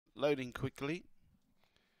loading quickly.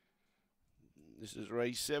 This is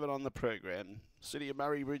race 7 on the program. City of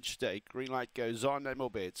Murray-Bridge Stake. Green light goes on. No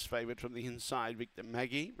more bets. Favourite from the inside, Victor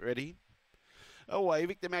Maggie. Ready? Away,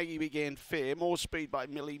 Victor Maggie began fair. More speed by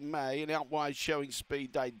Millie May. And out wide showing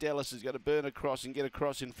speed, Daedelis is going to burn across and get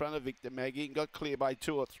across in front of Victor Maggie. And got clear by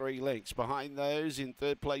 2 or 3 lengths. Behind those, in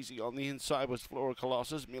third placing on the inside was Flora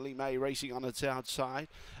Colossus. Millie May racing on its outside.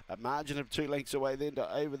 A margin of 2 lengths away then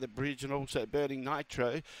to Over the Bridge and also Burning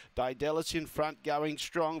Nitro. Daedelis in front going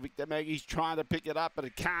strong. Victor Maggie's trying to pick it up, but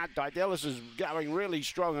it can't. Daedelis is going really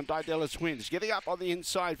strong and Daedelis wins. Getting up on the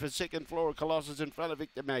inside for second, Flora Colossus in front of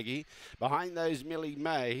Victor Maggie. Behind those, Millie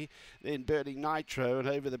May, then Burning Nitro, and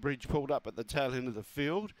Over the Bridge pulled up at the tail end of the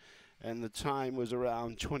field, and the time was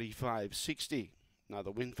around 25.60. Another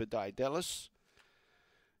win for Daedelis.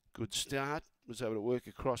 Good start. Was able to work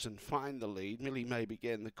across and find the lead. Millie May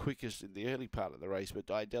began the quickest in the early part of the race, but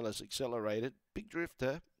Daedelis accelerated. Big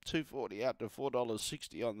drifter, $2.40 out to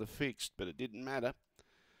 $4.60 on the fixed, but it didn't matter.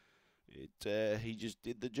 He just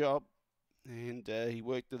did the job, and he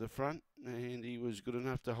worked to the front, and he was good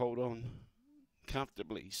enough to hold on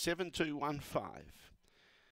comfortably. 7-2-1-5.